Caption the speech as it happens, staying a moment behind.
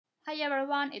Hi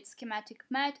everyone, it's Schematic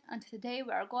Med, and today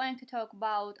we are going to talk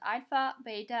about alpha,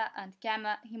 beta, and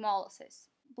gamma hemolysis.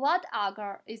 Blood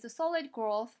agar is a solid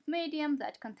growth medium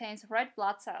that contains red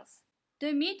blood cells.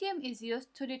 The medium is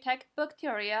used to detect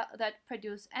bacteria that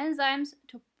produce enzymes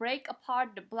to break apart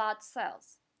the blood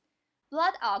cells.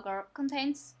 Blood agar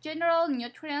contains general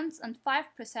nutrients and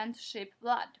 5% sheep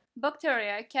blood.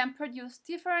 Bacteria can produce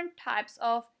different types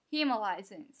of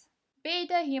hemolysins.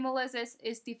 Beta hemolysis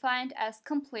is defined as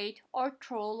complete or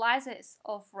true lysis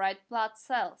of red blood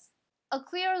cells. A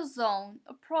clear zone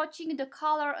approaching the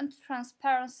color and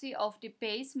transparency of the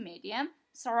base medium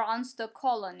surrounds the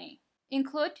colony.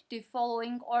 Include the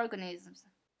following organisms: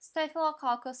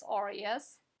 Staphylococcus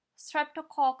aureus,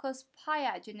 Streptococcus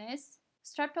pyogenes,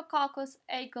 Streptococcus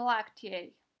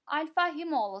agalactiae. Alpha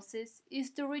hemolysis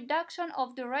is the reduction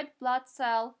of the red blood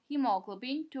cell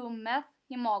hemoglobin to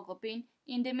methemoglobin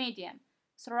in the medium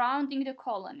surrounding the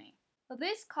colony.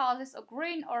 This causes a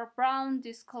green or brown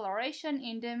discoloration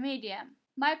in the medium.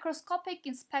 Microscopic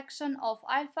inspection of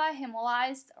alpha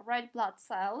hemolyzed red blood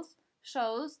cells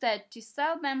shows that the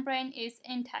cell membrane is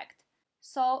intact,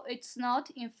 so it's not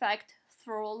infected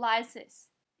through lysis.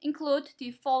 Include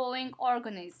the following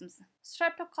organisms: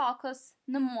 Streptococcus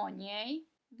pneumoniae,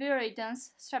 viridans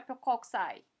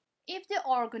streptococci. If the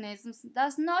organism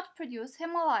does not produce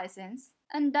hemolysins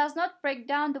and does not break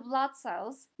down the blood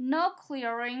cells, no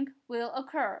clearing will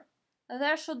occur.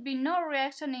 There should be no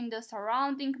reaction in the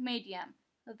surrounding medium.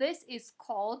 This is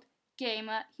called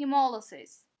gamma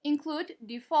hemolysis. Include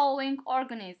the following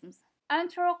organisms: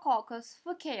 Enterococcus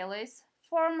faecalis,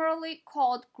 formerly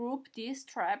called group D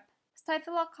strep,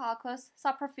 Staphylococcus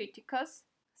saprophyticus,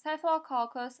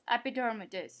 Staphylococcus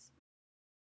epidermidis.